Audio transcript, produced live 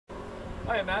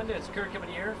Hi Amanda, it's Kurt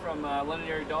coming here from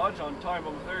Londonderry Dodge on Time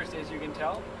on Thursday, as you can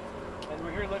tell. And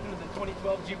we're here looking at the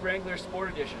 2012 Jeep Wrangler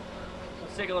Sport Edition.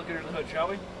 Let's take a look under the hood, shall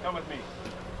we? Come with me.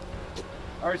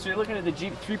 Alright, so you're looking at the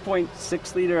Jeep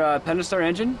 3.6 liter Pentastar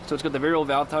engine. So it's got the variable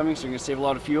valve timing, so you're going to save a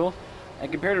lot of fuel.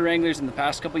 And compared to Wranglers in the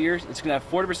past couple years, it's going to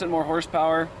have 40% more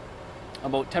horsepower,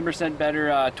 about 10%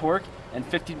 better torque, and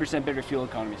 15% better fuel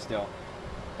economy still.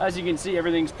 As you can see,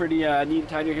 everything's pretty neat and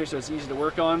tidy here, so it's easy to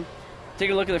work on. Take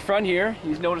a look at the front here.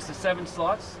 You notice the 7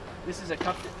 slots. This is a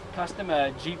custom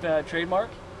Jeep trademark.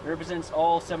 It represents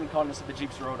all 7 continents that the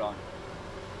Jeeps rode on.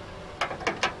 So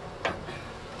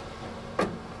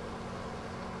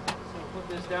we'll put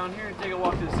this down here and take a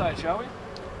walk to the side, shall we?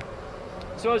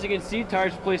 So as you can see,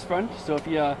 tires replaced front. So if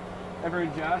you ever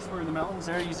in Jasper in the mountains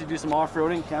there, you used to do some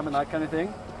off-roading, camping, that kind of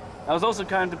thing. I was also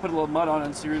kind of to put a little mud on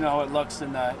it so you know how it looks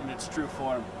in its true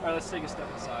form. All right, let's take a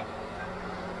step inside.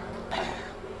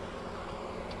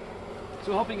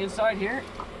 So hopping inside here,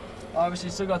 obviously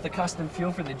still got the custom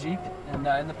fuel for the Jeep, and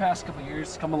in the past couple of years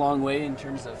it's come a long way in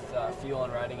terms of fuel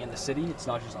and riding in the city. It's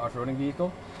not just off-roading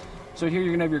vehicle. So here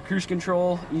you're gonna have your cruise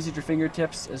control, easy at your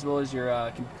fingertips, as well as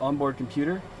your onboard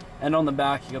computer. And on the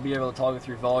back you'll be able to toggle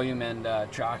through volume and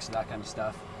tracks and that kind of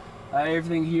stuff.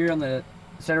 Everything here on the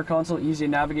center console, easy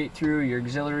to navigate through, your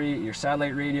auxiliary, your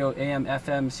satellite radio, AM,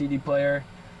 FM, CD player.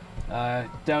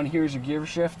 Down here is your gear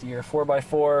shift, your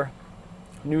 4x4,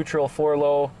 neutral, 4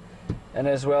 low, and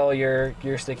as well your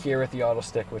gear stick here with the auto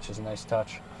stick, which is a nice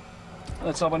touch.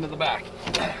 Let's hop onto the back.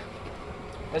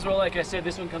 As well, like I said,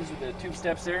 this one comes with the tube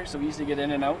steps there, so easy to get in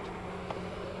and out.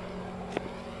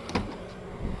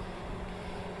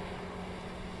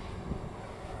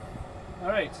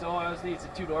 Alright, so obviously it's a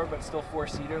 2-door, but still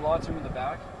 4-seater, lots of room in the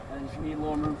back. And if you need a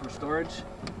little room for storage,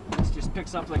 this just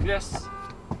picks up like this,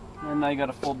 and now you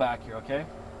got a full back here, okay?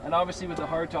 And obviously with the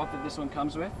hardtop that this one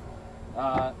comes with,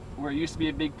 where it used to be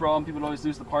a big problem, people would always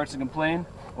lose the parts and complain.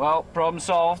 Well, problem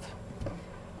solved.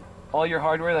 All your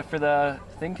hardware for the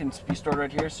thing can be stored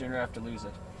right here, so you don't have to lose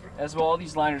it. As well, all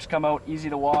these liners come out, easy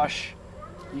to wash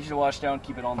down,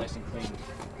 keep it all nice and clean.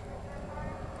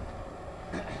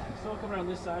 So coming around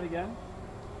this side again,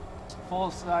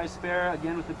 full size spare,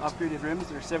 again with the upgraded rims.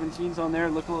 There are 17s on there,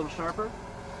 look a little sharper.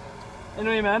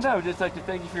 Anyway, Amanda, I would just like to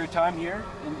thank you for your time here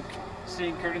and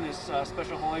seeing Kurt in this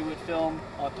special Hollywood film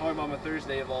on Time on a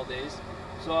Thursday of all days.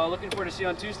 So looking forward to see you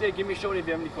on Tuesday. Give me a shout if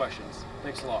you have any questions.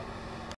 Thanks a lot.